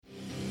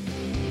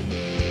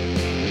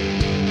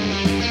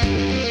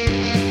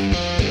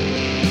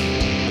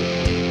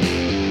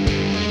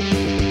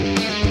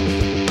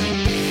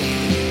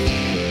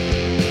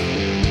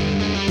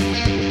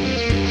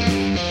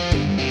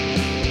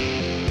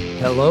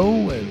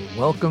Hello and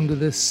welcome to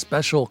this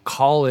special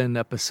call-in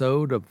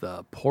episode of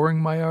the Pouring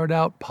My Art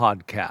Out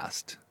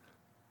podcast.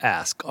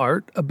 Ask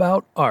Art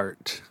About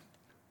Art.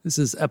 This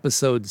is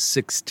episode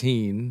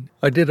 16.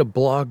 I did a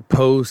blog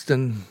post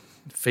and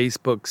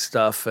Facebook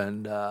stuff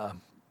and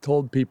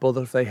told people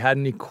that if they had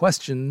any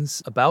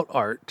questions about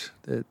art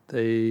that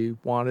they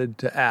wanted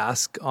to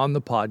ask on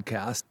the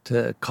podcast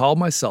to call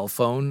my cell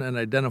phone and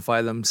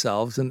identify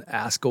themselves and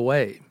ask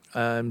away.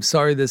 I'm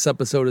sorry this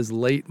episode is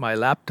late. My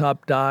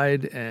laptop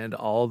died and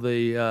all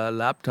the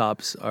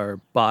laptops are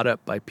bought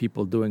up by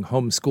people doing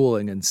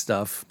homeschooling and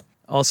stuff.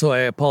 Also, I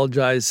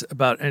apologize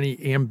about any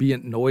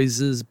ambient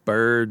noises,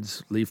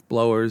 birds, leaf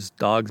blowers,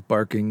 dogs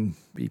barking,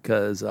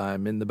 because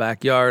I'm in the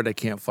backyard. I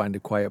can't find a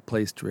quiet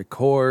place to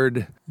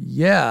record.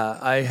 Yeah,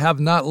 I have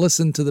not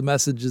listened to the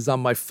messages on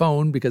my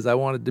phone because I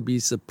wanted to be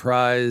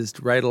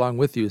surprised right along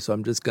with you. So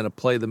I'm just going to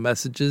play the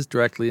messages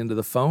directly into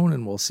the phone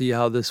and we'll see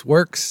how this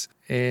works.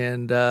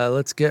 And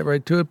let's get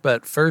right to it.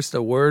 But first,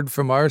 a word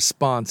from our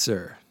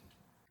sponsor.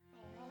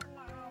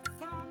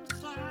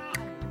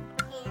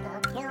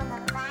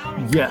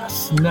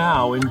 Yes,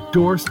 now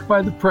endorsed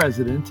by the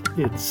president,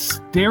 it's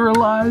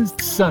Sterilized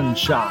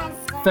Sunshine.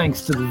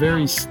 Thanks to the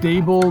very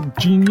stable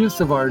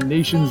genius of our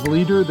nation's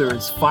leader, there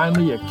is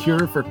finally a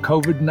cure for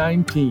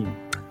COVID-19.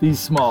 These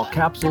small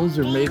capsules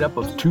are made up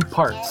of two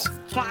parts.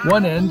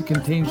 One end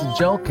contains a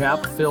gel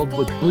cap filled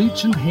with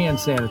bleach and hand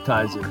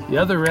sanitizer. The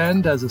other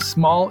end has a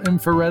small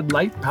infrared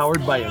light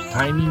powered by a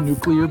tiny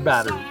nuclear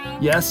battery.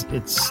 Yes,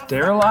 it's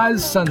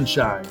Sterilized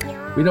Sunshine.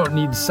 We don't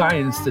need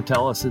science to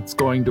tell us it's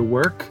going to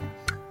work.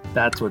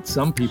 That's what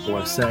some people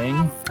are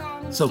saying.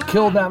 So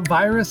kill that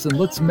virus and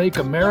let's make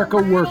America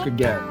work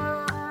again.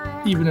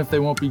 Even if they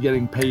won't be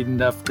getting paid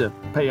enough to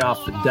pay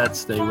off the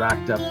debts they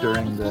racked up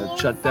during the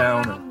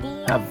shutdown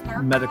or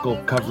have medical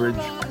coverage.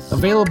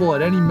 Available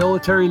at any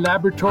military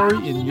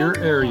laboratory in your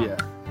area.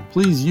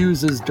 Please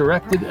use as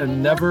directed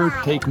and never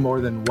take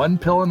more than one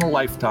pill in a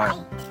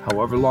lifetime,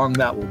 however long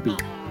that will be.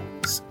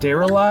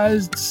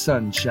 Sterilized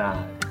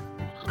Sunshine.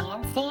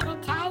 Hand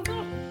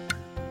sanitizer?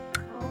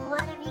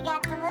 What have you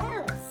got to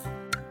lose?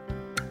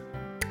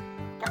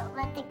 Don't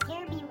let the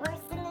cure be worse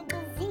than the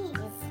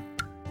disease.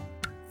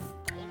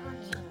 Stable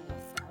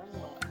genius, oh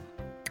yeah.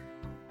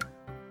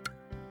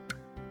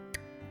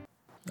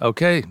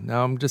 Okay,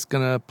 now I'm just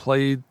going to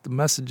play the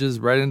messages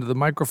right into the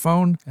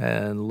microphone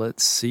and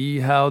let's see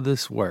how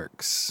this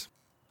works.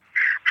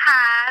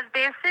 Hi,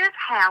 this is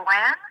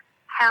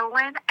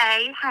Helen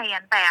A.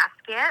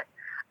 Handbasket.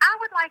 I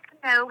would like to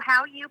know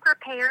how you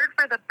prepared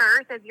for the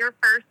birth of your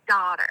first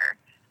daughter.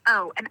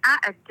 Oh, and I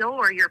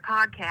adore your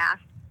podcast.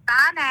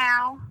 Bye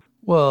now.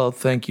 Well,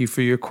 thank you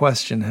for your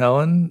question,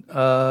 Helen.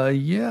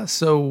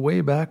 So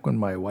way back when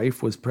my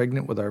wife was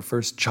pregnant with our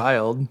first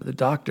child, the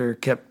doctor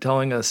kept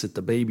telling us that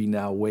the baby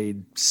now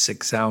weighed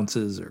 6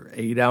 ounces or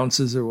 8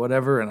 ounces or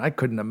whatever, and I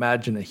couldn't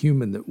imagine a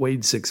human that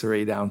weighed 6 or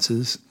 8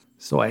 ounces.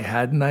 So I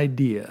had an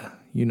idea,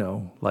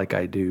 like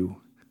I do.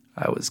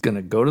 I was going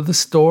to go to the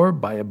store,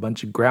 buy a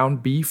bunch of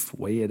ground beef,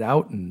 weigh it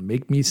out, and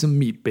make me some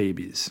meat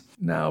babies.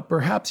 Now,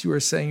 perhaps you are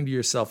saying to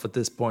yourself at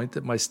this point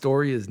that my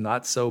story is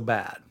not so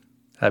bad.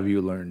 Have you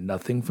learned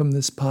nothing from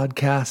this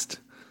podcast?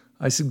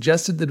 I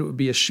suggested that it would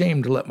be a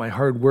shame to let my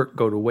hard work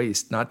go to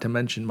waste, not to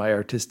mention my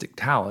artistic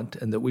talent,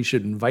 and that we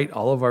should invite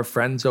all of our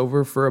friends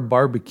over for a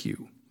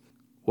barbecue.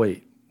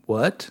 Wait,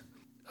 what?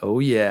 Oh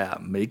yeah,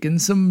 making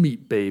some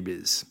meat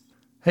babies.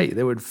 Hey,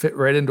 they would fit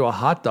right into a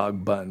hot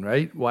dog bun,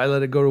 right? Why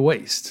let it go to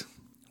waste?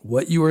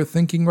 What you are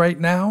thinking right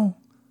now,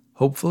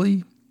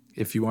 hopefully,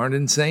 if you aren't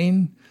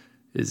insane,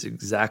 is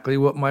exactly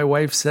what my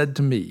wife said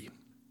to me.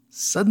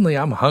 Suddenly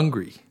I'm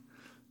hungry.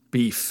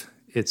 Beef,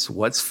 it's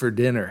what's for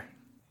dinner.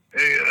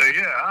 Hey,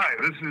 hi,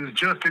 this is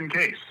Just In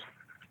Case.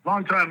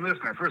 Long-time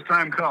listener,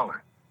 first-time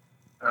caller.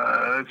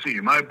 Let's see,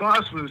 my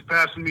boss was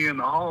passing me in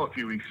the hall a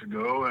few weeks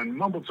ago and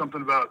mumbled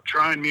something about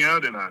trying me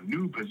out in a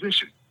new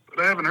position,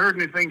 but I haven't heard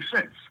anything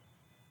since.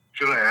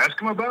 Should I ask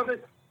him about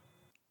it?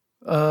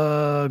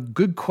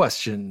 Good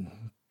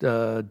question.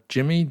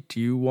 Jimmy, do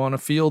you want to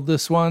field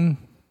this one?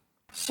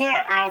 Sure,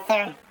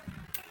 Arthur.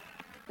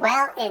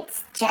 Well,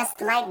 it's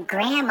just like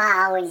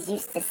Grandma always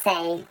used to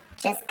say.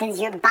 Just because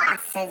your boss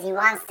says he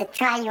wants to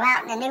try you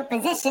out in a new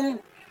position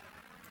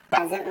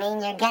doesn't mean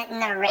you're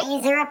getting a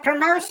raise or a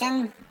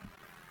promotion.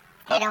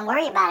 Hey, don't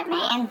worry about it,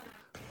 man.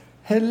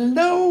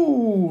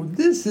 Hello,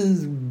 this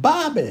is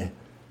Bobby,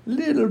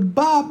 little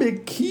Bobby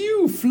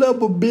Q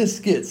Flubber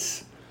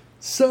Biscuits,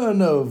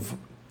 son of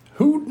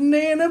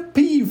Hootenanny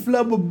P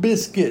Flubber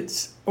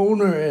Biscuits,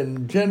 owner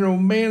and general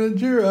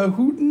manager of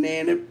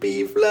Hootenanny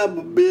P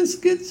Flubber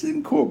Biscuits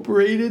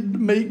Incorporated, the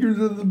makers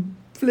of the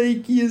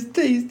flakiest,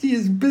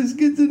 tastiest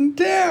biscuits in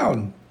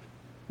town.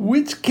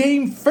 Which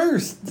came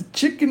first, the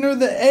chicken or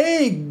the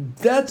egg?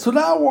 That's what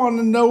I want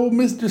to know,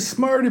 Mr.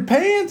 Smarty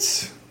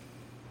Pants.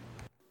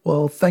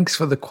 Well, thanks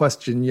for the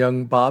question,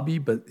 young Bobby,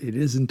 but it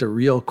isn't a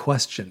real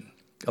question.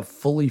 A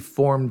fully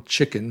formed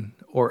chicken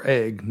or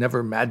egg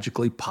never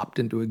magically popped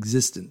into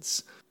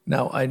existence.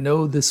 Now, I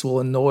know this will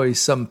annoy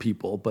some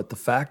people, but the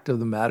fact of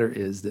the matter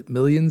is that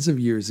millions of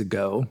years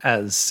ago,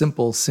 as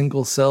simple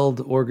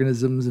single-celled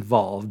organisms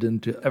evolved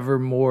into ever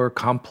more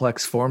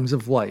complex forms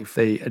of life,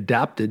 they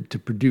adapted to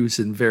produce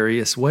in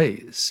various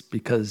ways,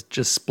 because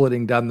just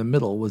splitting down the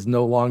middle was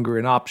no longer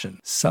an option.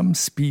 Some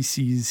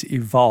species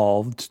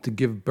evolved to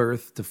give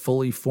birth to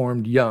fully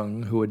formed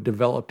young who had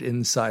developed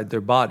inside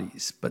their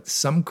bodies, but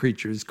some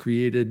creatures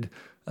created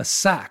a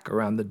sac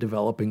around the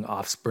developing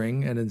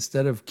offspring, and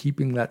instead of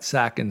keeping that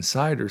sac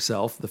inside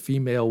herself, the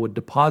female would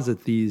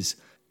deposit these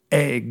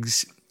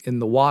eggs in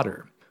the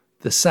water.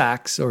 The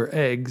sacs, or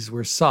eggs,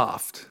 were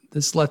soft.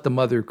 This let the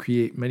mother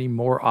create many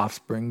more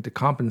offspring to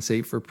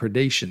compensate for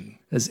predation.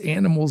 As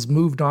animals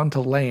moved onto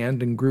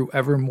land and grew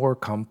ever more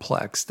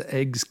complex, the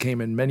eggs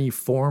came in many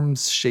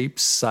forms,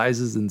 shapes,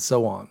 sizes, and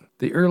so on.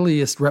 The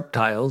earliest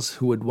reptiles,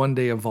 who would one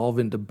day evolve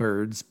into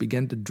birds,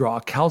 began to draw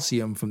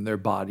calcium from their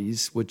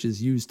bodies, which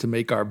is used to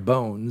make our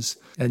bones,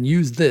 and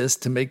use this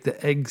to make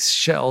the egg's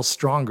shell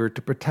stronger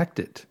to protect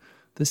it.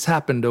 This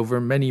happened over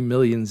many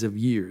millions of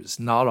years,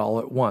 not all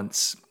at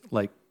once,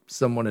 like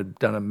someone had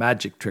done a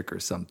magic trick or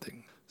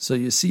something. So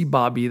you see,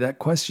 Bobby, that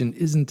question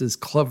isn't as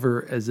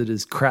clever as it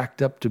is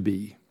cracked up to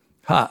be.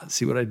 Ha,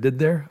 see what I did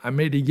there? I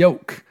made a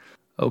yoke.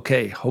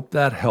 Okay, hope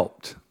that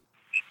helped.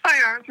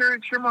 Hi, Arthur.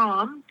 It's your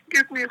mom.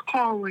 Give me a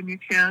call when you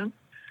can.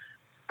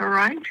 All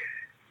right?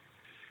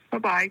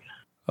 Bye-bye.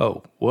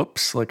 Oh,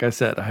 whoops. Like I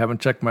said, I haven't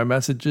checked my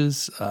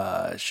messages.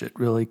 I should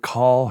really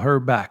call her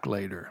back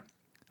later.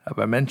 Have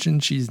I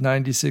mentioned she's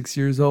 96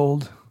 years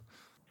old?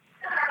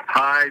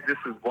 Hi, this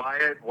is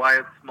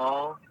Wyatt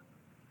Small.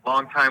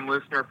 Long-time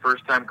listener,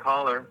 first-time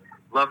caller.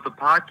 Love the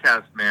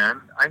podcast,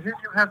 man. I hear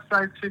you have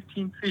size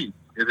 15 feet.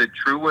 Is it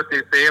true what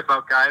they say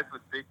about guys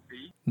with big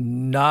feet?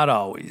 Not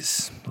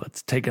always.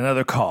 Let's take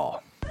another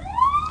call.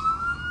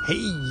 Hey,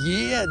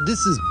 yeah, this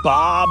is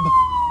Bob.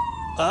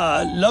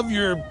 Love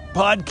your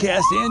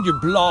podcast and your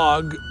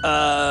blog. Do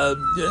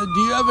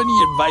you have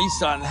any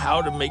advice on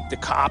how to make the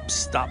cops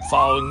stop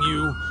following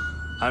you?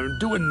 I'm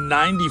doing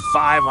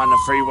 95 on the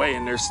freeway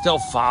and they're still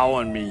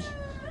following me.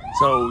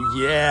 So,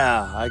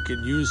 yeah, I could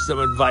use some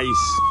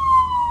advice.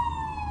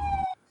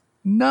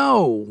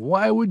 No,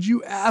 why would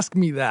you ask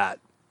me that?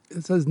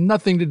 This has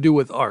nothing to do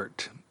with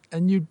art.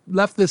 And you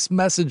left this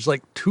message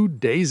like 2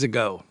 days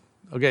ago.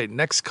 Okay,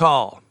 next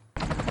call.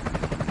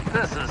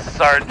 This is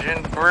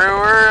Sergeant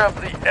Brewer of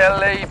the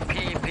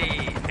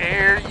LAPD,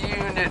 Air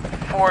Unit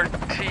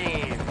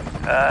 14.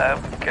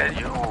 Can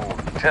you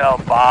tell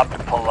Bob to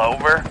pull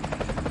over?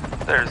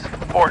 There's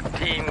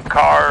 14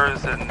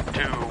 cars and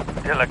 2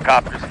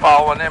 helicopters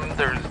following him.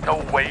 There's no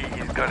way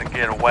he's going to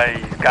get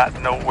away. He's got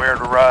nowhere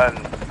to run.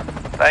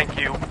 Thank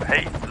you.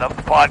 Hey, love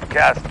the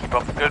podcast. Keep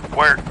up the good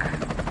work.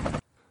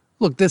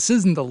 Look, this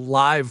isn't a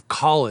live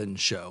call-in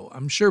show.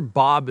 I'm sure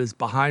Bob is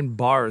behind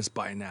bars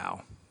by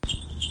now.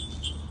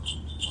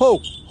 Ho,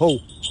 ho,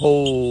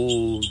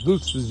 ho.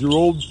 This is your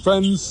old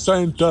friend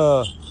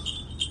Santa.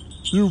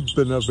 You've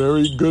been a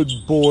very good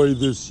boy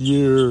this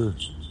year.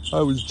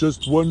 I was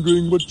just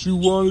wondering what you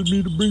wanted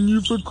me to bring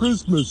you for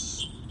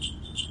Christmas.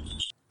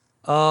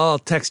 I'll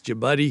text you,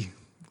 buddy.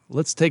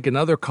 Let's take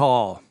another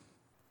call.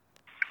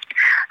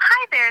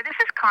 Hi there, this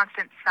is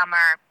Constance Summer.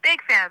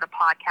 Big fan of the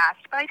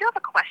podcast, but I do have a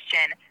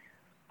question.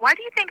 Why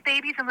do you think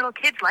babies and little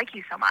kids like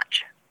you so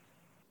much?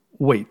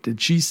 Wait, did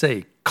she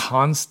say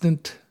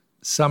Constant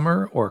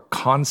Summer or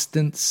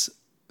Constance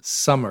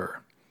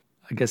Summer?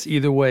 I guess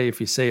either way, if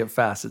you say it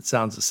fast, it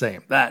sounds the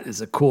same. That is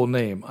a cool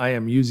name. I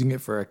am using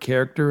it for a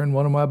character in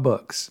one of my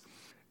books.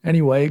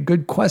 Anyway,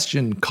 good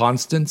question,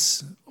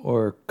 Constance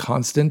or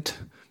Constant.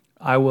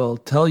 I will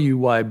tell you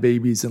why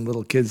babies and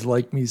little kids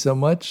like me so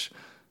much.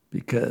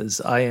 Because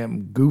I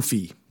am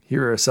goofy.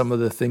 Here are some of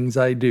the things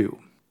I do.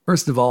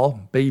 First of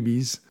all,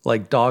 babies,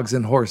 like dogs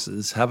and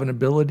horses, have an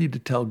ability to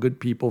tell good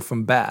people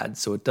from bad,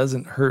 so it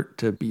doesn't hurt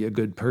to be a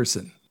good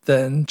person.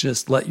 Then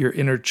just let your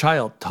inner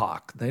child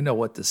talk. They know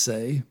what to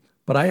say.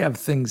 But I have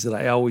things that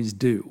I always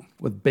do.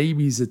 With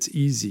babies, it's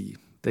easy.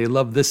 They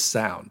love this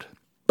sound.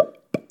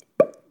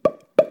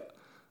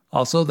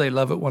 Also, they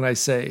love it when I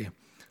say,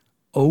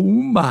 "Oh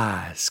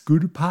my,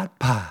 scooter pot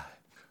pie."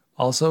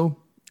 Also,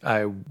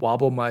 I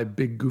wobble my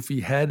big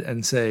goofy head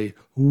and say,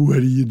 "What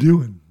are you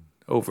doing?"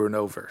 over and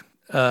over.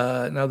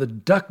 Now the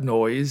duck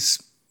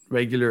noise,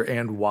 regular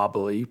and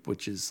wobbly,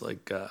 which is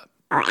like,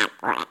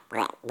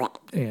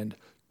 and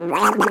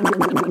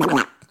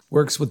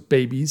works with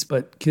babies,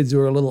 but kids who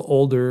are a little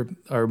older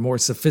are more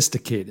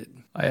sophisticated.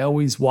 I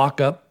always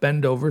walk up,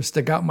 bend over,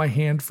 stick out my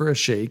hand for a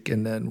shake,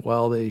 and then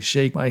while they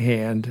shake my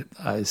hand,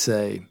 I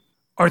say,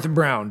 "Arthur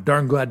Brown,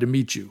 darn glad to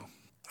meet you."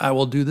 I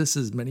will do this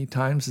as many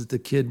times as the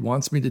kid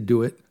wants me to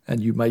do it, and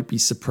you might be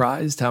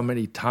surprised how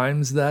many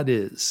times that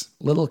is.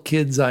 Little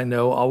kids I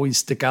know always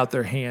stick out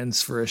their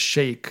hands for a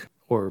shake,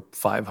 or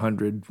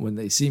 500 when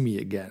they see me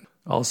again.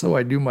 Also,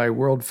 I do my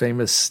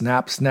world-famous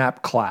snap,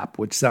 snap, clap,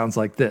 which sounds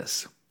like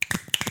this.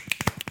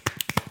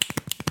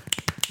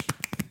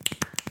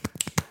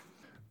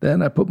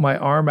 Then I put my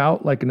arm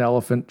out like an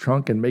elephant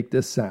trunk and make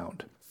this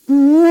sound.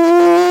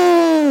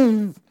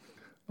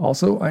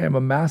 Also, I am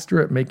a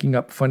master at making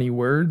up funny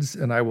words,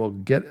 and I will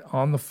get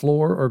on the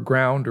floor or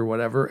ground or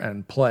whatever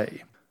and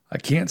play. I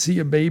can't see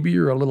a baby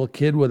or a little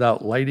kid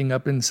without lighting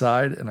up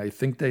inside, and I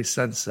think they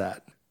sense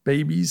that.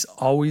 Babies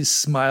always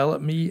smile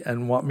at me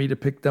and want me to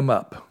pick them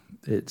up.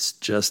 It's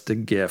just a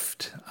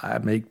gift. I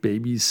make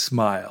babies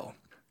smile.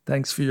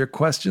 Thanks for your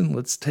question.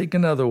 Let's take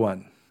another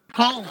one.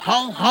 Hey,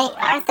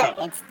 Arthur,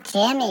 it's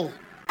Jimmy.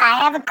 I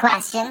have a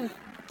question.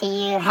 Do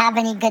you have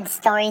any good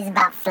stories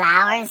about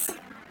flowers?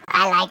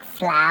 I like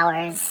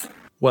flowers.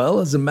 Well,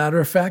 as a matter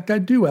of fact, I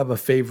do have a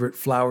favorite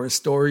flower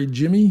story,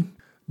 Jimmy.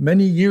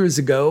 Many years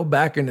ago,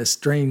 back in a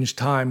strange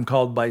time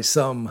called by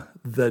some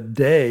the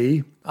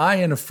day, I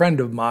and a friend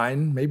of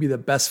mine, maybe the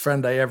best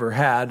friend I ever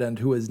had and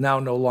who is now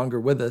no longer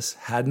with us,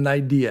 had an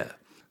idea.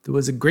 There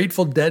was a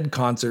Grateful Dead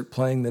concert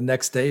playing the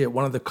next day at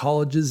one of the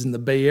colleges in the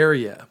Bay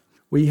Area.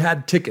 We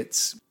had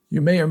tickets.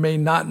 You may or may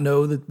not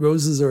know that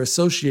roses are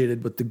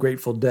associated with the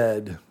Grateful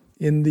Dead.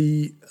 In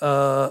the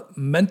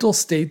mental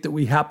state that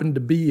we happened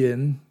to be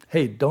in,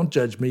 hey, don't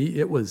judge me,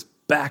 it was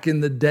back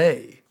in the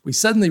day. We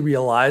suddenly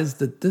realized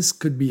that this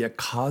could be a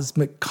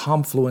cosmic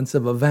confluence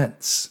of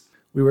events.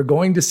 We were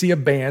going to see a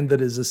band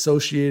that is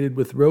associated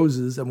with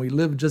roses, and we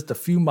lived just a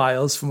few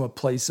miles from a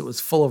place that was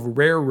full of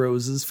rare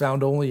roses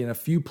found only in a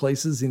few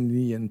places in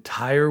the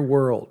entire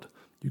world.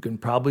 You can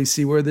probably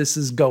see where this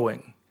is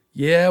going.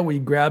 Yeah, we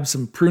grabbed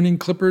some pruning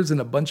clippers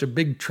and a bunch of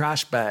big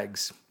trash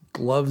bags.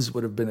 Gloves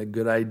would have been a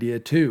good idea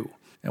too.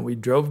 And we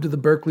drove to the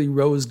Berkeley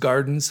Rose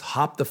Gardens,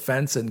 hopped the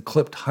fence, and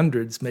clipped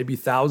hundreds, maybe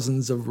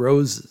thousands of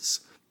roses.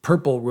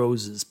 Purple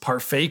roses,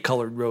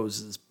 parfait-colored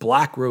roses,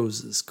 black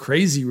roses,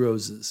 crazy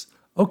roses.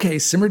 Okay,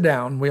 simmer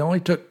down. We only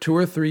took 2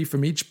 or 3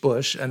 from each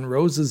bush, and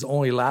roses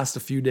only last a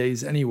few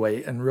days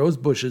anyway, and rose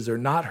bushes are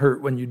not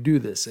hurt when you do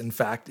this. In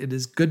fact, it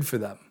is good for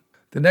them.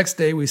 The next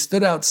day, we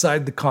stood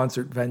outside the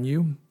concert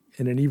venue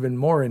in an even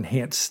more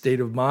enhanced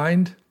state of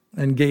mind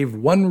and gave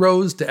 1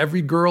 rose to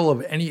every girl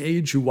of any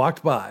age who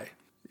walked by.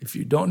 If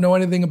you don't know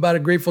anything about a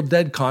Grateful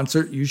Dead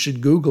concert, you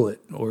should Google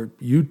it or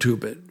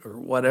YouTube it or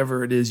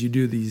whatever it is you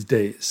do these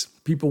days.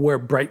 People wear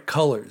bright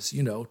colors,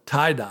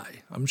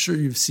 tie-dye. I'm sure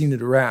you've seen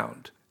it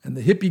around. And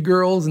the hippie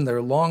girls in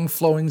their long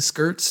flowing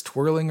skirts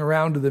twirling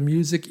around to the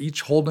music,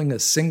 each holding a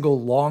single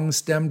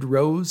long-stemmed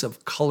rose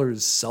of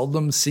colors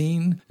seldom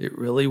seen. It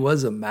really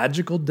was a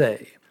magical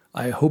day.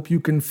 I hope you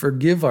can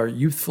forgive our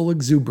youthful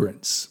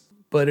exuberance.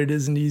 But it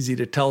isn't easy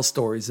to tell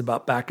stories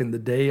about back in the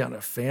day on a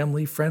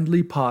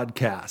family-friendly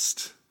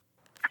podcast.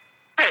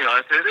 Hey,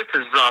 Arthur, this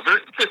is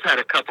Robert. Just had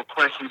a couple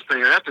questions for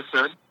your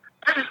episode.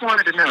 I just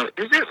wanted to know,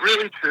 is it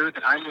really true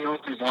that I'm the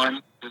only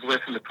one who's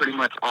listened to pretty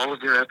much all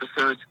of your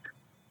episodes?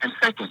 And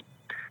second,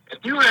 if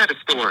you were at a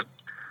store,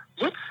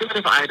 what set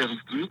of items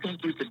do you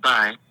think you could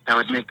buy that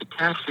would make the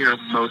cashier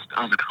most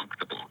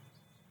uncomfortable?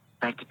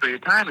 Thank you for your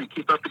time and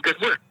keep up the good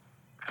work.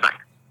 Bye.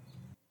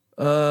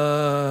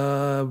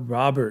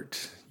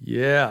 Robert,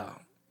 yeah.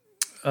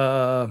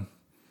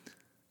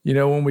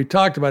 When we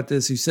talked about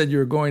this, you said you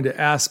were going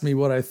to ask me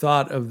what I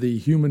thought of the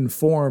human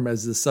form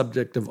as the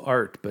subject of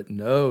art, but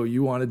no,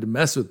 you wanted to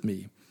mess with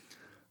me.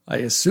 I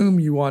assume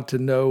you want to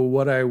know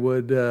what I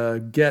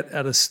would get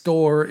at a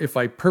store if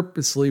I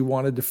purposely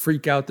wanted to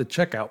freak out the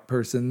checkout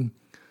person.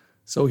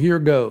 So here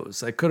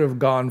goes. I could have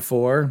gone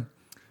for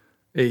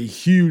a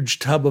huge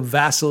tub of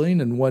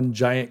Vaseline and 1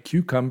 giant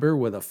cucumber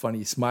with a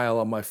funny smile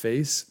on my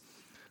face.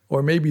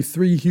 Or maybe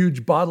 3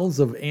 huge bottles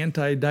of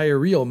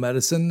anti-diarrheal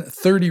medicine,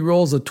 30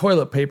 rolls of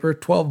toilet paper,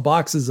 12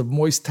 boxes of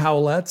moist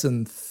towelettes,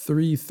 and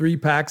 3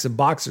 packs of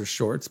boxer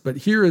shorts. But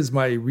here is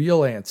my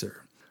real answer.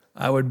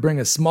 I would bring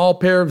a small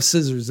pair of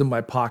scissors in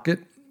my pocket.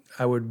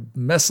 I would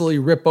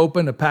messily rip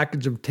open a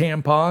package of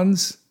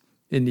tampons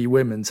in the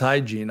women's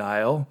hygiene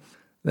aisle,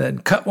 then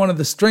cut one of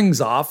the strings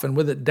off, and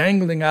with it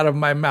dangling out of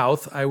my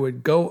mouth, I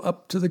would go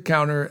up to the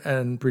counter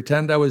and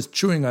pretend I was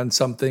chewing on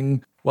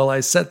something while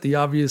I set the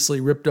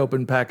obviously ripped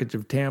open package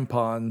of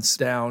tampons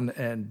down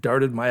and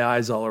darted my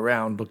eyes all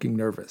around, looking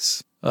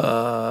nervous.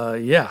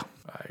 Yeah,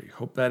 I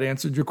hope that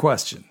answered your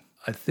question.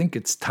 I think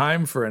it's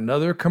time for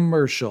another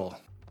commercial.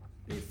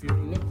 If you're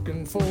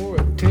looking for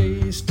a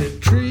tasty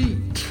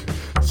treat,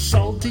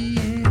 salty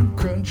and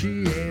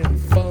crunchy and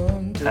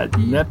fun. At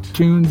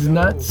Neptune's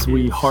Nuts,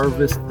 we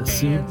harvest the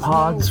seed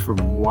pods from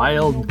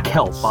wild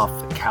kelp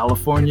off the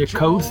California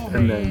coast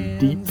and then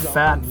deep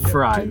fat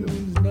fry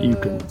them. You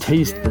can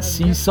taste the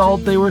sea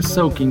salt they were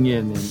soaking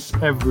in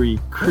every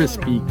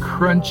crispy,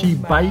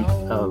 crunchy bite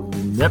of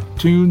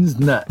Neptune's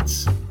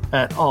Nuts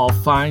at all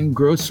fine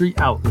grocery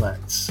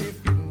outlets.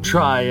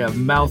 Try a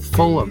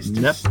mouthful of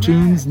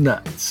Neptune's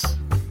Nuts.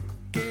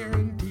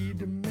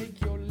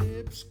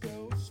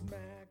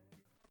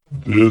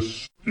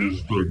 This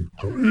is the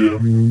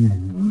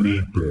Grim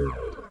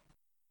Reaper.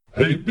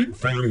 Hey, big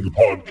fan of the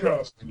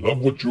podcast. Love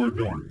what you're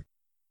doing.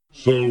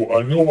 So,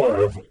 I know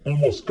I have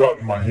almost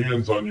gotten my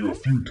hands on you a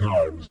few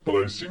times, but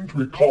I seem to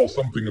recall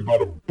something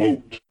about a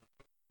boat.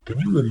 Can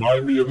you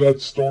remind me of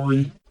that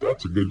story?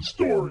 That's a good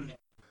story.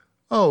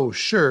 Oh,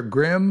 sure,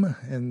 Grim,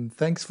 and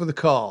thanks for the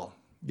call.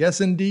 Yes,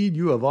 indeed,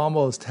 you have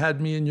almost had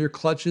me in your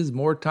clutches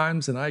more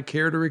times than I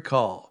care to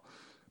recall.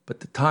 But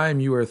the time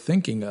you are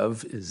thinking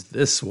of is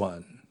this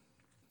one.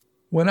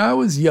 When I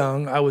was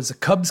young, I was a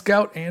Cub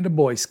Scout and a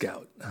Boy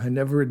Scout. I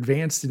never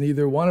advanced in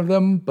either one of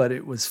them, but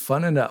it was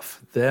fun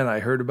enough. Then I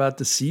heard about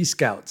the Sea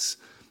Scouts.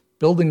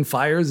 Building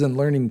fires and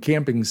learning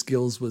camping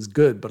skills was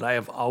good, but I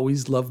have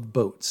always loved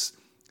boats.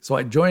 So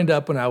I joined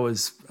up when I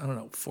was,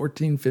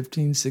 14,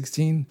 15,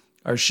 16.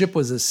 Our ship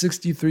was a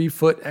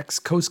 63-foot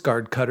ex-Coast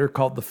Guard cutter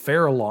called the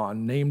Farallon,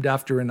 named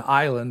after an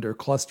island or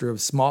cluster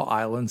of small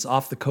islands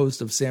off the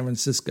coast of San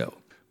Francisco.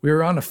 We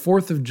were on a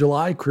 4th of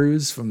July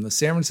cruise from the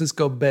San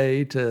Francisco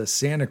Bay to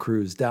Santa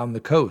Cruz down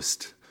the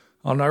coast.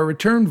 On our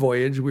return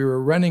voyage, we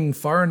were running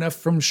far enough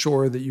from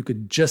shore that you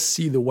could just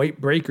see the white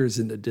breakers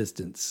in the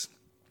distance.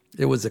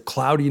 It was a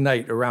cloudy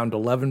night around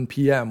 11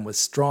 p.m. with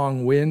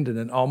strong wind and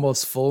an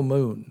almost full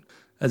moon.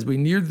 As we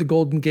neared the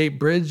Golden Gate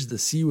Bridge, the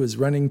sea was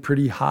running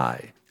pretty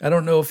high. I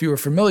don't know if you are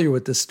familiar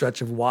with this stretch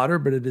of water,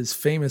 but it is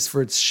famous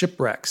for its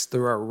shipwrecks.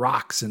 There are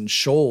rocks and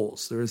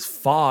shoals. There is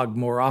fog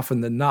more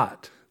often than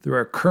not. There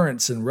are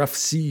currents and rough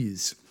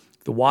seas.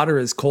 The water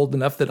is cold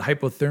enough that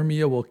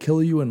hypothermia will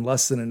kill you in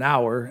less than an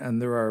hour, and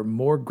there are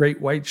more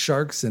great white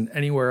sharks than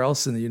anywhere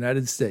else in the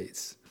United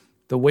States.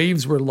 The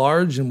waves were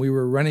large, and we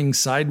were running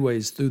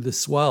sideways through the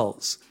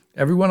swells.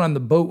 Everyone on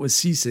the boat was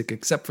seasick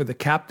except for the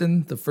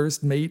captain, the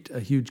first mate, a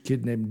huge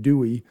kid named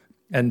Dewey,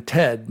 and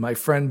Ted, my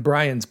friend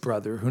Brian's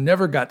brother, who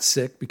never got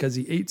sick because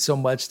he ate so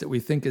much that we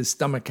think his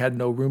stomach had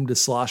no room to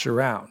slosh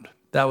around.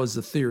 That was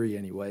the theory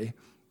anyway.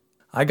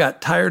 I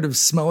got tired of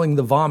smelling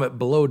the vomit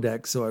below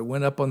deck, so I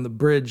went up on the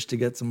bridge to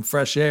get some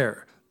fresh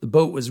air. The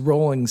boat was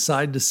rolling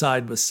side to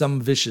side with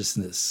some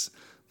viciousness.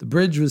 The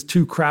bridge was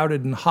too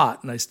crowded and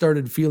hot, and I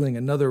started feeling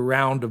another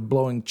round of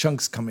blowing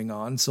chunks coming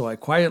on, so I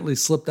quietly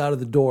slipped out of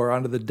the door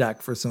onto the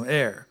deck for some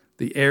air.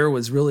 The air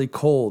was really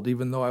cold,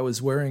 even though I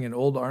was wearing an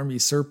old Army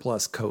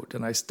surplus coat,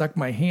 and I stuck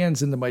my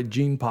hands into my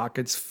jean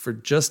pockets for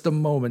just a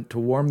moment to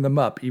warm them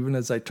up, even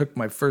as I took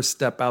my first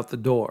step out the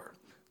door.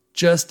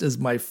 Just as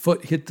my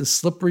foot hit the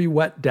slippery,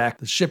 wet deck,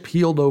 the ship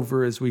heeled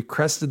over as we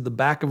crested the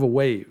back of a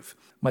wave.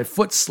 My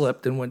foot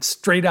slipped and went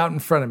straight out in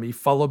front of me,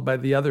 followed by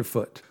the other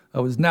foot. I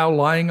was now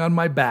lying on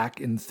my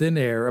back in thin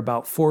air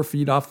about 4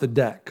 feet off the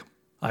deck.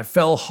 I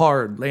fell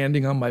hard,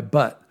 landing on my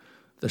butt.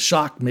 The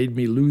shock made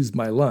me lose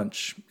my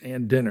lunch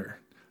and dinner.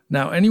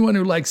 Now, anyone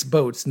who likes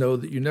boats know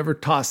that you never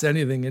toss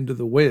anything into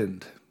the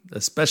wind,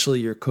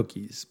 especially your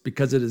cookies,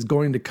 because it is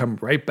going to come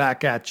right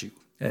back at you.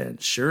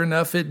 And sure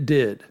enough, it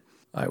did.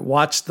 I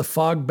watched the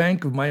fog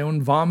bank of my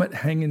own vomit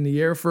hang in the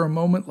air for a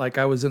moment like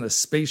I was in a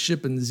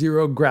spaceship in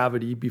zero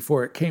gravity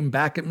before it came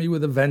back at me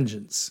with a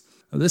vengeance.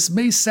 Now, this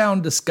may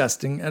sound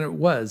disgusting, and it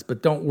was,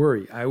 but don't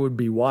worry, I would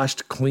be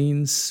washed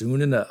clean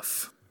soon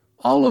enough.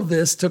 All of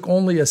this took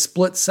only a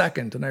split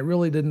second, and I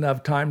really didn't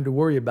have time to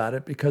worry about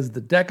it because the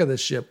deck of the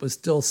ship was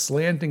still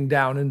slanting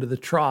down into the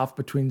trough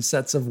between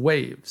sets of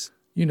waves.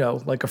 You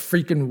know, like a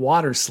freaking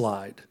water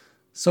slide.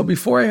 So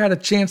before I had a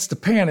chance to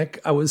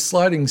panic, I was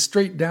sliding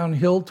straight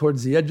downhill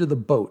towards the edge of the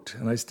boat,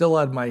 and I still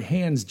had my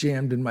hands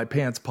jammed in my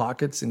pants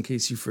pockets in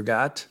case you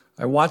forgot.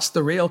 I watched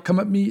the rail come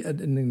at me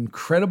at an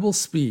incredible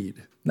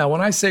speed. Now,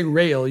 when I say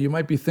rail, you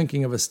might be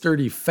thinking of a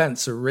sturdy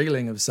fence or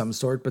railing of some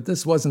sort, but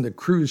this wasn't a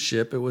cruise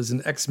ship, it was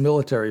an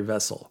ex-military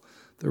vessel.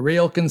 The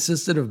rail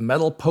consisted of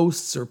metal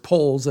posts or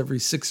poles every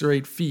 6 or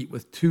 8 feet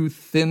with 2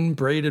 thin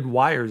braided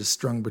wires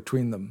strung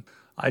between them.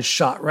 I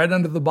shot right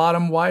under the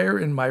bottom wire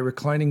in my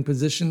reclining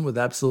position with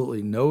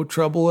absolutely no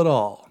trouble at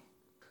all.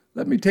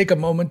 Let me take a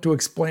moment to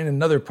explain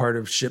another part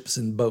of ships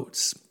and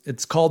boats.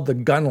 It's called the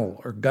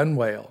gunwale or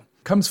gunwale.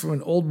 Comes from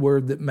an old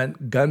word that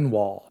meant gun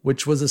wall,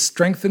 which was a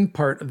strengthened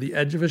part of the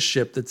edge of a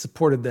ship that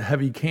supported the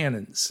heavy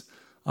cannons.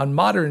 On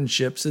modern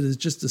ships, it is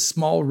just a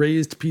small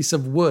raised piece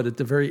of wood at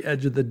the very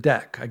edge of the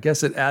deck. I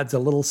guess it adds a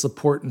little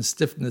support and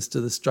stiffness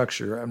to the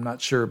structure. I'm not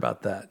sure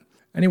about that.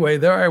 Anyway,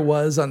 there I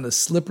was on the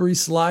slippery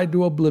slide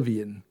to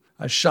oblivion.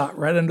 I shot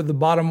right under the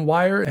bottom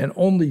wire, and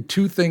only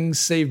 2 things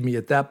saved me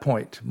at that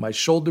point. My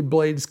shoulder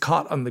blades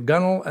caught on the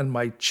gunwale, and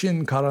my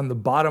chin caught on the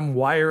bottom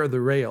wire of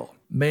the rail.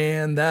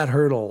 Man, that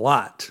hurt a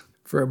lot.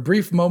 For a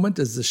brief moment,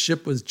 as the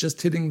ship was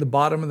just hitting the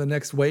bottom of the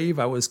next wave,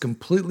 I was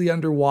completely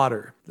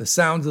underwater. The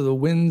sounds of the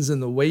winds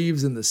and the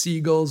waves and the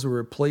seagulls were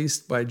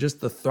replaced by just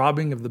the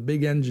throbbing of the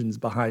big engines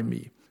behind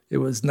me. It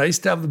was nice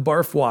to have the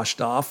barf washed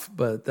off,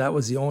 but that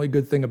was the only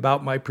good thing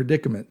about my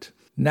predicament.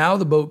 Now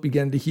the boat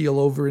began to heel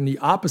over in the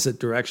opposite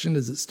direction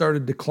as it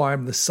started to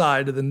climb the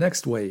side of the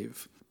next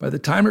wave. By the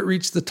time it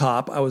reached the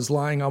top, I was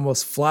lying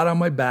almost flat on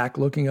my back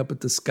looking up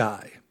at the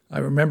sky. I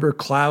remember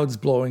clouds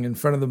blowing in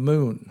front of the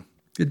moon.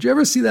 Did you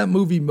ever see that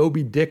movie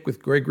Moby Dick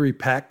with Gregory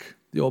Peck,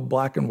 the old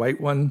black and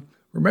white one?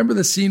 Remember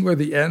the scene where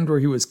the end where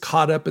he was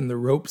caught up in the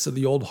ropes of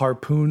the old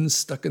harpoons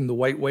stuck in the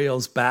white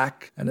whale's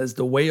back, and as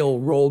the whale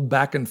rolled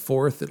back and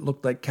forth, it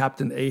looked like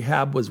Captain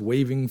Ahab was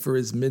waving for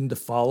his men to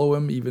follow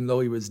him even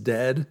though he was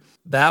dead?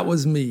 That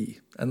was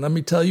me, and let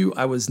me tell you,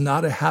 I was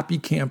not a happy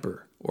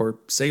camper, or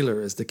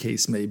sailor as the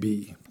case may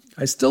be.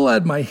 I still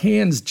had my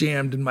hands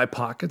jammed in my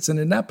pockets, and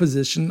in that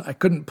position, I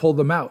couldn't pull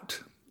them out.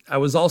 I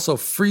was also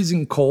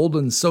freezing cold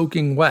and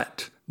soaking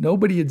wet.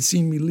 Nobody had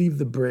seen me leave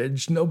the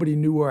bridge. Nobody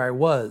knew where I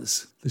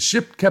was. The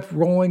ship kept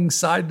rolling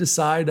side to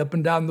side up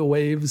and down the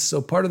waves,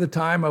 so part of the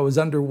time I was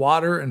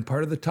underwater and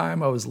part of the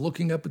time I was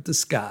looking up at the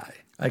sky.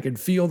 I could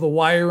feel the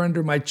wire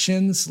under my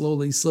chin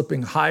slowly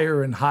slipping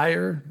higher and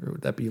higher, or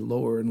would that be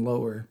lower and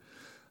lower?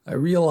 I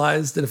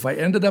realized that if I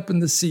ended up in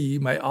the sea,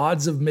 my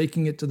odds of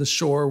making it to the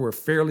shore were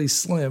fairly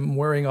slim,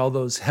 wearing all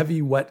those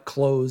heavy, wet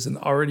clothes and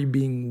already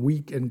being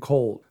weak and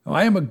cold. Now,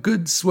 I am a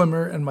good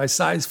swimmer, and my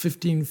size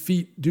 15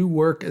 feet do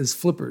work as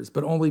flippers,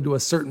 but only to a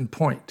certain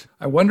point.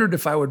 I wondered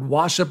if I would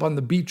wash up on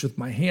the beach with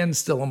my hands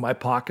still in my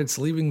pockets,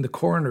 leaving the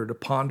coroner to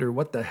ponder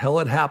what the hell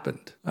had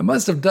happened. I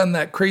must have done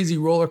that crazy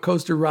roller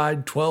coaster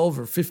ride 12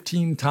 or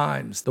 15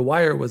 times. The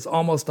wire was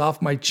almost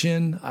off my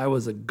chin. I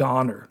was a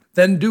goner.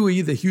 Then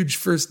Dewey, the huge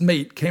first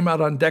mate, came out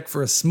on deck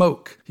for a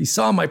smoke. He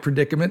saw my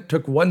predicament,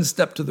 took one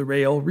step to the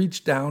rail,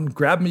 reached down,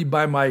 grabbed me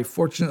by my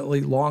fortunately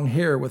long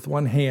hair with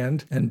one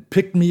hand, and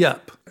picked me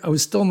up. I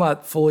was still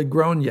not fully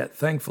grown yet,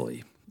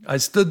 thankfully. I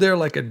stood there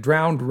like a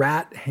drowned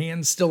rat,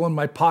 hands still in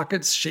my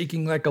pockets,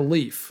 shaking like a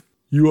leaf.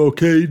 "You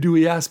okay?"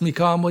 Dewey asked me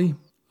calmly.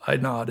 I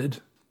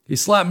nodded. He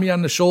slapped me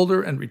on the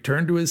shoulder and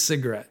returned to his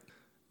cigarette.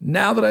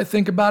 Now that I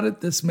think about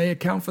it, this may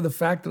account for the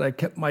fact that I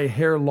kept my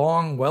hair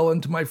long well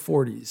into my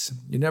 40s.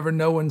 You never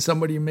know when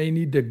somebody may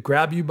need to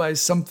grab you by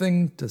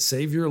something to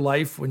save your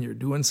life when you're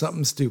doing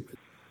something stupid.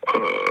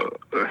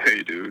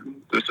 Hey, dude.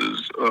 This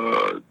is,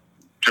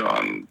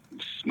 John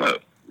Smith.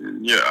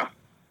 Yeah.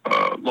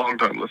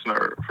 Long-time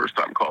listener,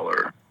 first-time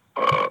caller.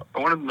 I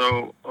wanted to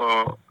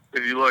know,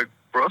 if you like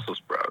Brussels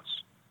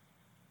sprouts.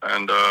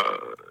 And,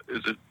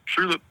 is it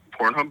true that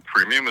Pornhub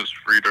Premium is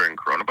free during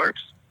coronavirus?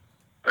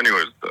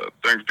 Anyways,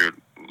 thanks, dude.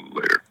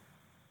 Later.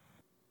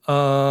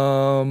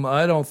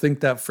 I don't think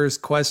that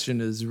first question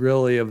is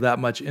really of that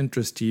much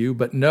interest to you,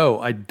 but no,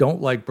 I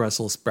don't like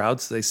Brussels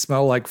sprouts. They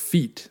smell like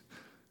feet.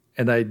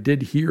 And I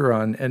did hear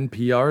on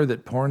NPR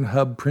that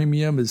Pornhub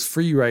Premium is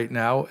free right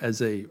now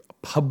as a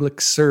public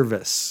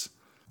service.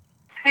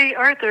 Hey,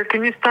 Arthur,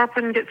 can you stop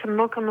and get some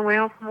milk on the way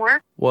home from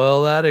work?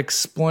 Well, that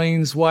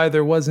explains why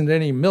there wasn't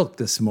any milk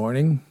this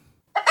morning.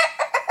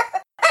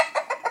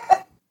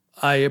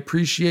 I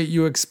appreciate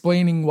you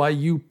explaining why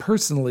you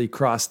personally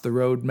crossed the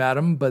road,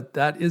 madam, but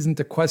that isn't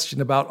a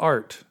question about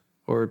art,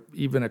 or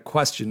even a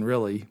question,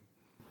 really.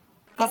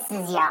 This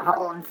is your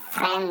old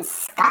friend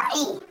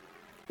Scotty.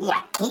 You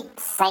keep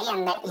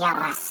saying that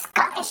you're a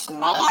Scottish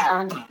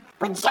laird.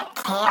 Would you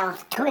care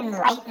to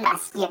enlighten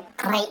us, you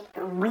great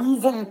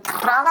wheezing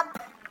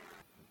trollop?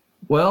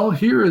 Well,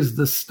 here is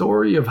the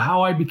story of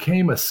how I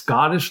became a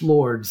Scottish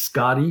lord,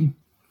 Scotty.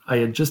 I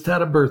had just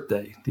had a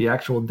birthday. The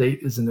actual date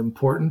isn't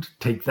important.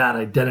 Take that,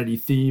 identity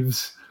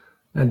thieves.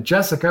 And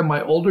Jessica,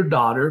 my older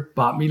daughter,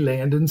 bought me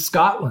land in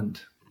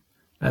Scotland.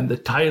 And the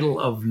title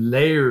of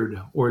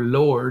laird or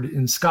lord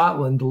in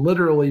Scotland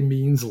literally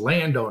means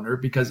landowner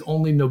because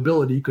only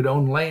nobility could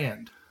own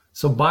land.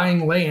 So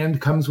buying land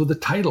comes with a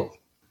title.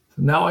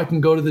 So now I can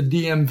go to the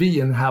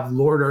DMV and have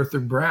Lord Arthur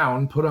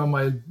Brown put on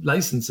my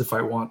license if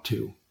I want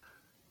to.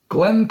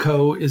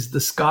 Glencoe is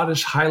the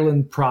Scottish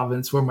Highland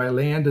province where my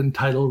land and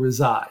title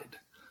reside.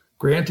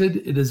 Granted,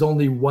 it is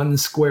only 1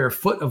 square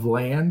foot of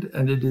land,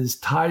 and it is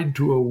tied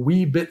to a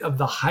wee bit of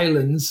the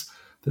Highlands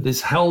that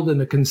is held in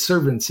a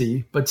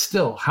conservancy, but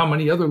still, how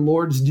many other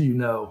lords do you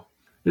know?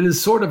 It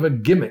is sort of a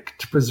gimmick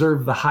to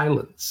preserve the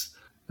Highlands.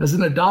 As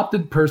an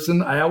adopted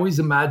person, I always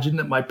imagined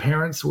that my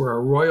parents were a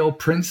royal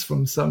prince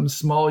from some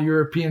small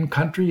European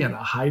country and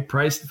a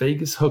high-priced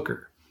Vegas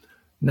hooker.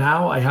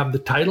 Now I have the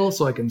title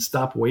so I can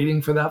stop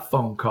waiting for that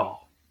phone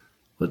call.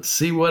 Let's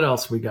see what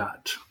else we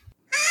got.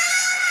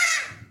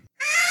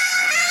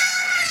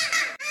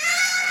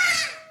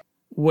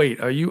 Wait,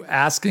 are you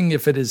asking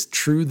if it is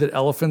true that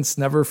elephants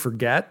never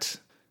forget?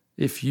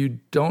 If you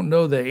don't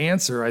know the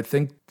answer, I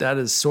think that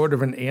is sort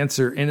of an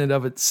answer in and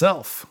of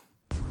itself.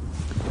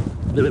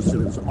 This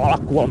is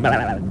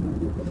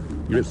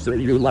Aquaman. You say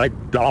you like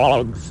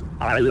dogs.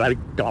 I like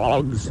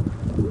dogs.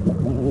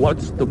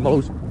 What's the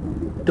most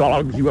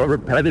dogs you ever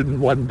petted in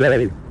one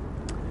day?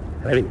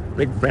 Hey,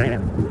 big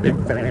fan, big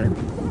fan.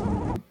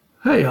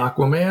 Hey,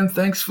 Aquaman,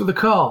 thanks for the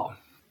call.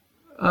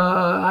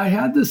 I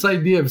had this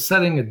idea of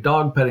setting a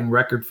dog petting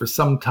record for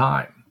some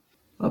time.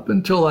 Up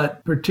until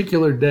that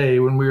particular day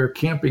when we were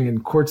camping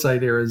in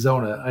Quartzsite,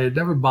 Arizona, I had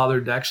never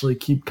bothered to actually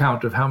keep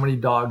count of how many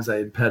dogs I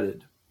had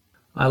petted.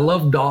 I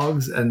love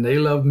dogs and they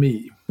love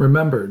me.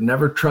 Remember,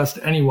 never trust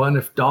anyone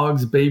if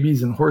dogs,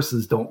 babies, and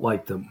horses don't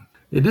like them.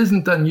 It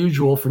isn't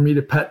unusual for me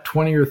to pet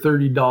 20 or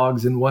 30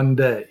 dogs in one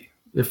day,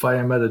 if I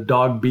am at a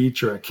dog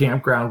beach or a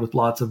campground with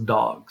lots of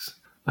dogs.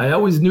 I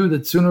always knew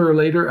that sooner or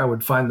later I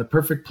would find the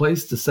perfect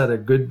place to set a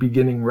good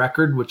beginning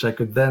record, which I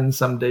could then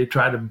someday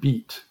try to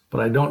beat.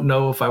 But I don't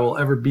know if I will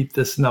ever beat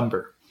this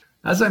number.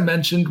 As I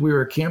mentioned, we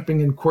were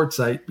camping in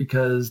Quartzsite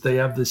because they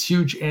have this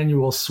huge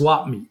annual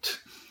swap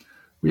meet.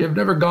 We have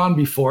never gone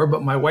before,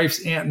 but my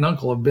wife's aunt and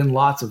uncle have been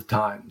lots of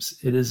times.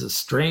 It is a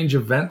strange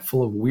event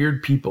full of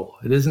weird people.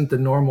 It isn't the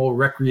normal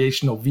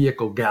recreational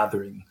vehicle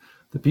gathering.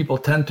 The people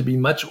tend to be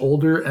much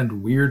older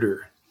and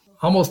weirder.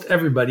 Almost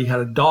everybody had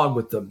a dog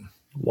with them.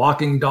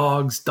 Walking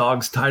dogs,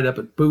 dogs tied up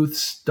at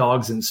booths,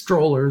 dogs in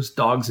strollers,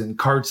 dogs in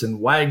carts and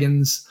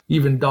wagons,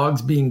 even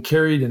dogs being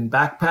carried in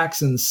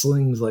backpacks and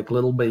slings like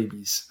little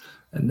babies.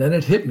 And then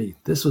it hit me.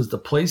 This was the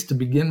place to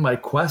begin my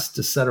quest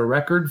to set a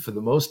record for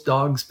the most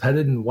dogs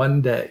petted in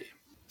one day.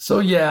 So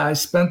yeah, I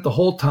spent the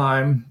whole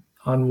time,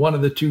 on one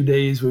of the 2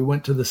 days we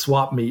went to the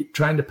swap meet,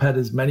 trying to pet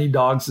as many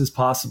dogs as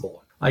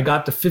possible. I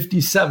got to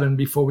 57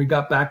 before we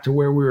got back to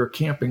where we were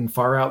camping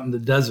far out in the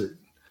desert.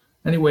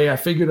 Anyway, I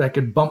figured I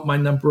could bump my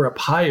number up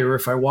higher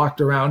if I walked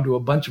around to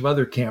a bunch of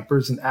other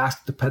campers and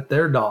asked to pet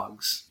their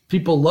dogs.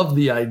 People loved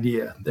the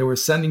idea. They were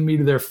sending me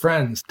to their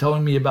friends,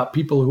 telling me about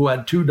people who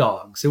had 2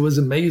 dogs. It was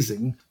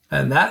amazing.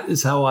 And that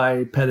is how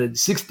I petted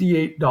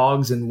 68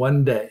 dogs in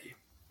one day.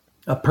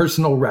 A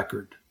personal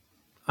record,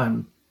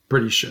 I'm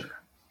pretty sure.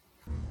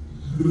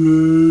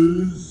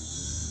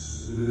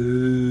 This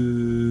is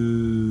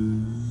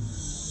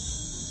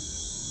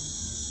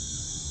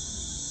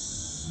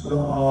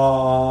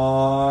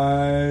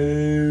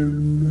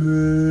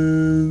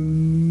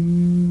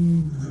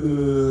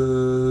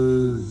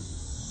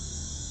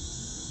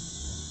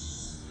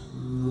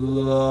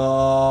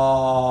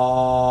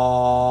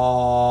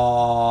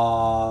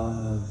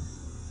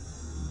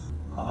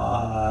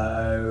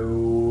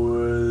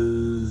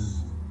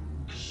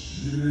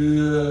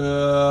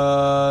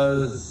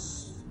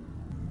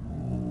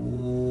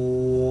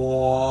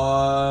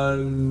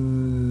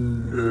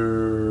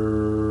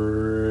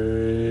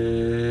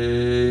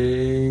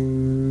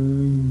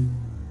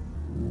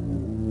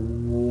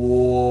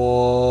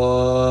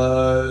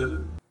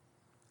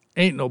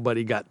Ain't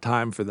nobody got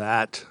time for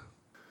that.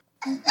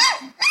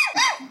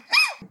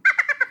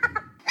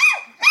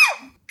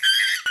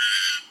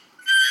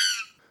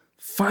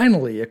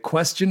 Finally, a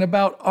question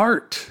about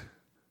art.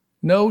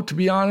 No, to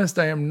be honest,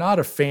 I am not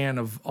a fan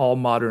of all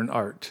modern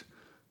art.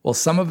 While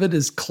some of it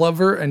is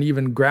clever and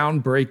even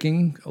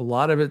groundbreaking, a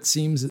lot of it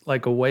seems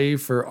like a way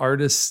for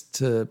artists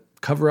to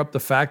cover up the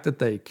fact that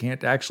they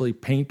can't actually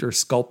paint or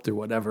sculpt or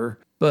whatever.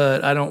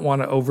 But I don't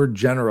want to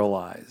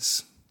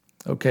overgeneralize.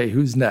 Okay,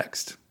 who's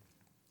next?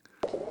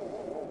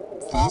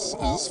 This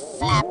is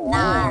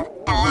Flapnar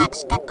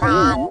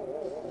Alaxcacron.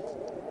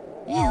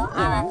 You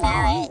are a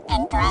very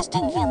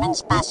interesting human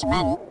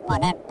specimen.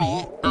 Would it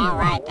be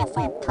alright if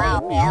we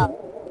probe you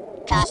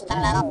just a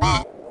little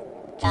bit?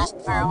 Just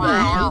for a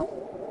while?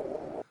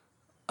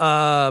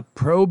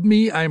 Probe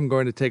me? I'm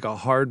going to take a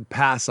hard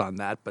pass on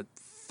that, but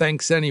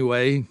thanks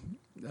anyway.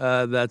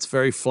 That's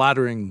very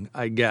flattering,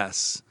 I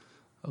guess.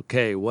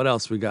 Okay, what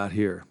else we got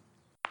here?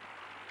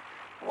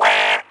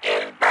 Where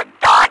is the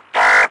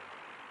doctor?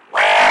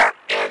 Where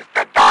is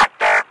the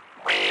doctor?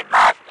 We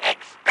must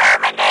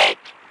exterminate.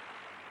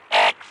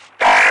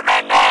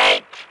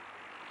 Exterminate.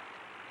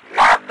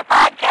 Love the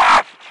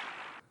podcast.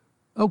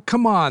 Oh,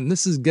 come on.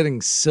 This is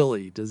getting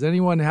silly. Does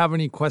anyone have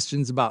any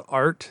questions about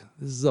art?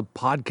 This is a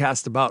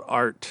podcast about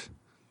art.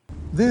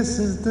 This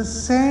is the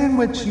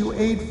sandwich you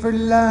ate for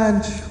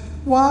lunch.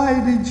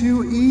 Why did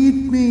you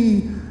eat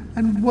me?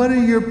 And what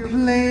are your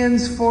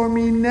plans for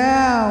me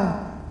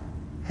now?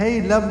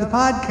 Hey, love the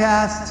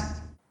podcast.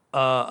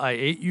 I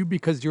ate you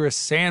because you're a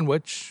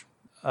sandwich.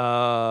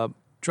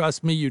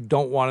 Trust me, you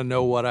don't want to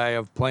know what I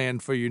have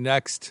planned for you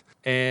next.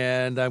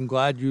 And I'm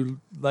glad you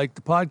like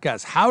the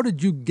podcast. How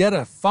did you get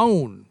a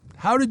phone?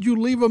 How did you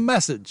leave a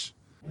message?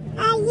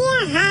 Hi.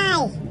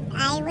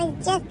 I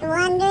was just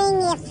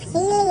wondering if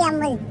helium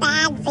was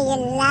bad for your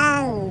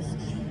lungs.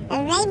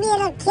 Maybe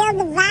it'll kill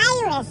the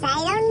virus.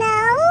 I don't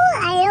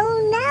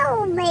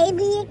know.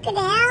 Maybe it could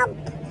help.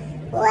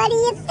 What do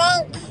you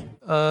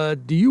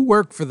think? Do you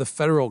work for the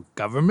federal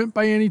government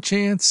by any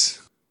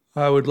chance?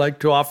 I would like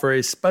to offer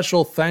a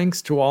special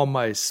thanks to all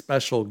my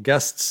special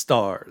guest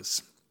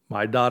stars.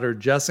 My daughter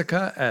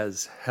Jessica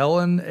as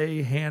Helen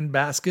A.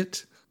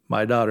 Handbasket.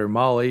 My daughter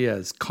Molly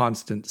as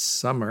Constance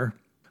Summer.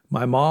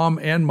 My mom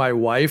and my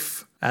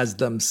wife as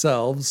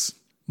themselves.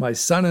 My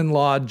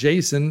son-in-law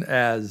Jason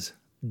as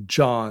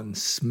John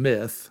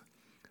Smith.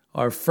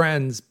 Our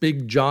friends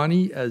Big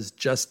Johnny as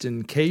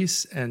Justin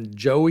Case and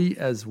Joey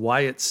as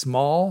Wyatt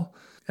Small.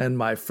 And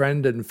my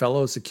friend and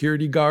fellow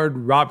security guard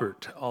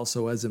Robert,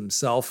 also as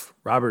himself.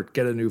 Robert,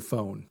 get a new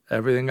phone.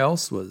 Everything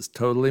else was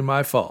totally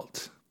my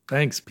fault.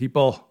 Thanks,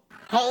 people.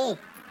 Hey,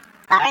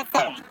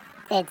 Arthur,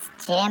 it's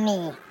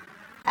Jimmy.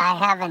 I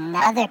have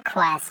another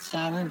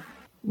question.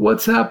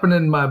 What's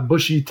happening, my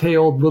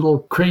bushy-tailed little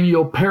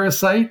cranial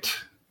parasite?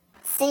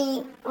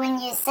 See, when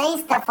you say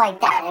stuff like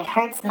that, it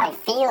hurts my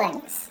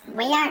feelings.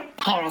 We aren't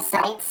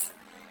parasites.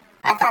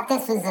 I thought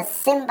this was a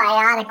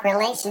symbiotic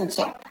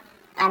relationship.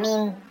 I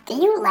mean, do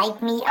you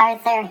like me,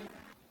 Arthur?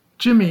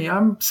 Jimmy,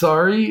 I'm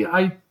sorry.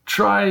 I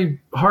try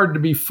hard to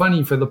be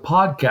funny for the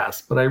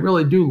podcast, but I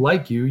really do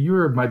like you.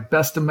 You're my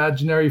best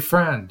imaginary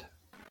friend.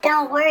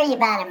 Don't worry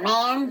about it,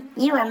 man.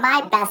 You are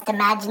my best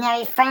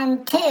imaginary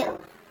friend, too.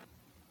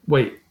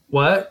 Wait,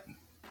 What?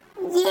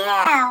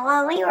 Yeah,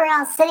 well, we were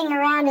all sitting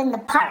around in the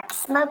park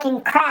smoking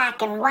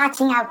crack and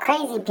watching how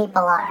crazy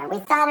people are. We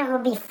thought it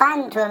would be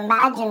fun to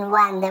imagine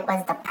one that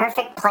was the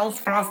perfect place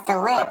for us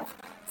to live.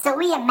 So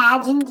we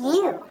imagined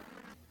you.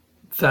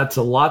 That's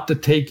a lot to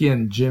take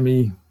in,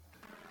 Jimmy.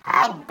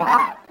 I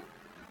bet.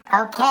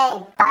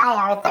 Okay, bye,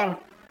 Arthur.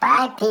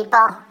 Bye,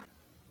 people.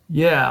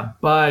 Yeah,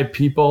 bye,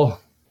 people.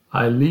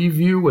 I leave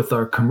you with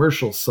our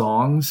commercial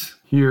songs.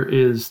 Here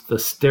is the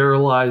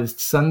Sterilized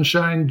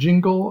Sunshine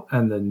jingle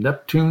and the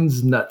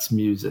Neptune's Nuts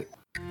music.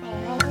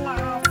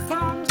 Sterilized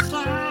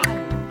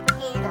sunshine,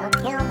 it'll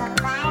kill the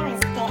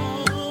virus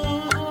dead.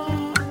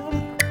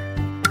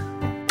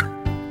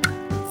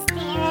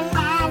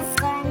 Sterilized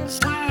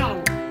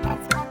sunshine,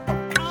 that's what the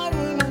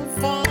president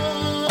said.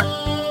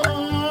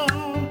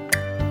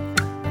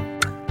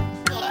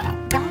 Yeah,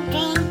 don't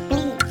drink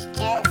bleach,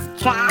 just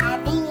try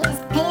these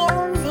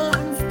pills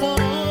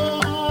instead.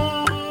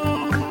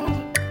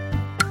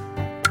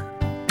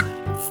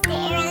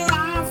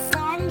 Sterilized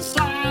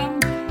sunshine,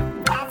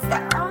 that's the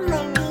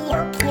only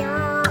real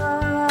cure.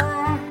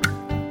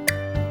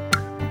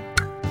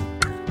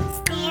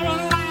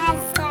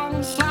 Sterilized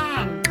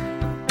sunshine,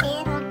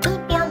 it'll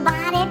keep your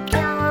body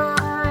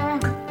pure.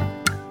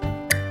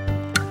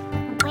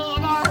 Where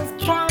does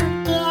Trump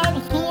get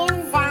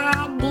his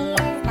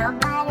ideas?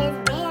 Nobody's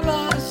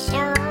really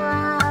sure.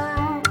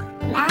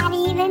 Not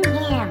even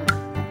him.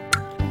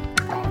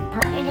 But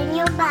put it in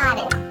your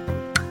body.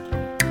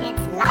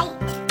 It's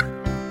light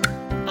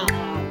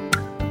and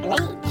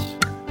bleach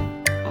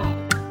and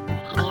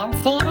hand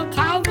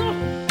sanitizer.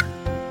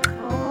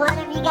 What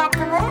have you got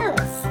to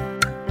lose?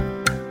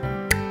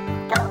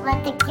 Don't let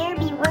the cure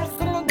be worse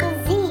than the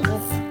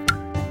disease.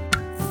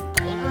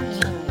 Stable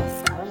genius,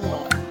 oh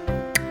yeah.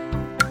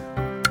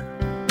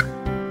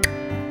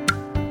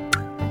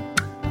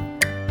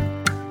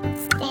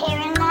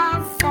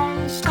 Sterilized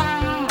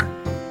sunshine,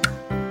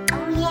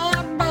 oh yeah,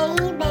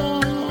 baby.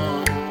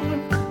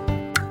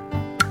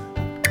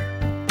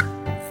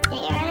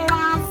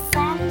 Sterilized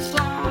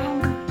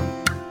sunshine,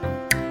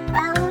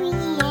 oh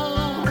yeah.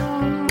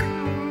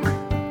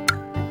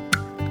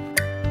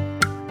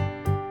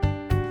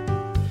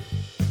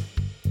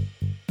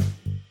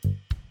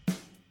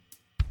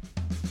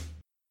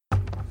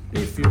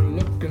 If you're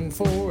looking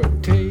for a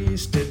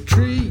tasty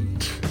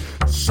treat,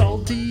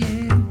 salty